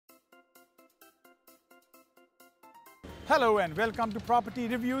Hello and welcome to Property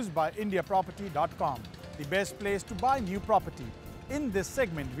Reviews by indiaproperty.com, the best place to buy new property. In this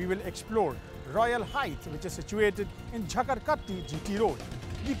segment, we will explore Royal Heights, which is situated in Jhakarkatti GT Road.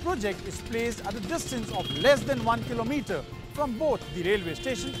 The project is placed at a distance of less than 1 kilometer from both the railway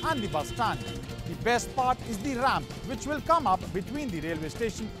station and the bus stand. The best part is the ramp, which will come up between the railway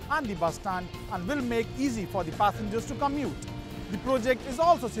station and the bus stand and will make easy for the passengers to commute. The project is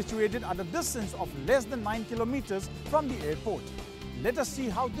also situated at a distance of less than 9 kilometers from the airport. Let us see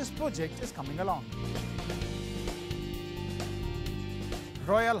how this project is coming along.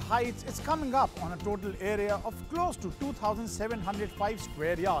 Royal Heights is coming up on a total area of close to 2,705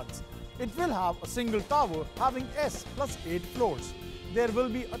 square yards. It will have a single tower having S plus 8 floors. There will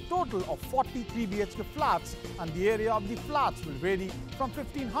be a total of 43 BHK flats, and the area of the flats will vary from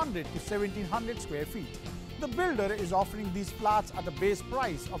 1,500 to 1,700 square feet. The builder is offering these flats at a base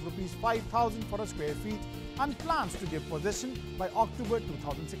price of Rs 5,000 for a square feet and plans to give possession by October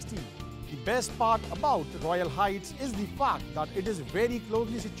 2016. The best part about Royal Heights is the fact that it is very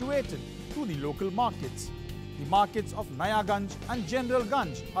closely situated to the local markets. The markets of Nayaganj and General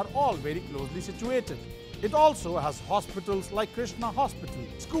Ganj are all very closely situated. It also has hospitals like Krishna Hospital.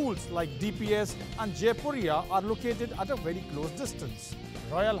 Schools like DPS and Jaipuria are located at a very close distance.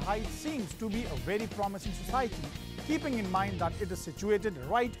 Royal Heights seems to be a very promising society, keeping in mind that it is situated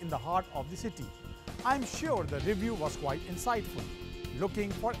right in the heart of the city. I am sure the review was quite insightful.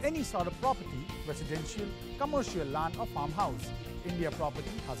 Looking for any sort of property, residential, commercial land or farmhouse, India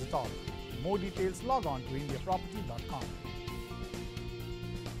Property has it all. For more details, log on to indiaproperty.com.